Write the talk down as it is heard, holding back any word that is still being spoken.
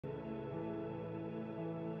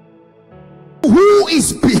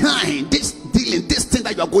is behind this dealing, this thing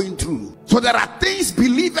that you are going through? So there are things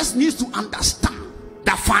believers need to understand.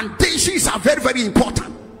 The foundations are very, very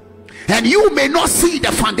important. And you may not see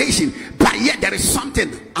the foundation, but yet there is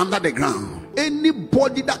something under the ground.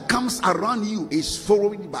 Anybody that comes around you is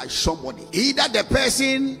followed by somebody. Either the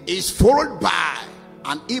person is followed by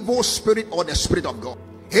an evil spirit or the spirit of God.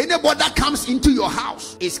 Anybody that comes into your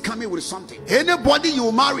house is coming with something. Anybody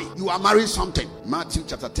you marry, you are marrying something. Matthew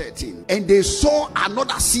chapter 13. And they saw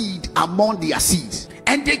another seed among their seeds.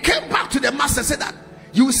 And they came back to the master and said that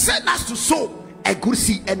you sent us to sow a good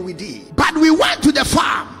seed, and we did. But we went to the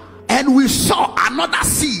farm and we saw another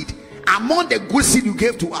seed among the good seed you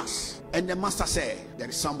gave to us. And the master said, there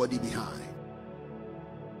is somebody behind.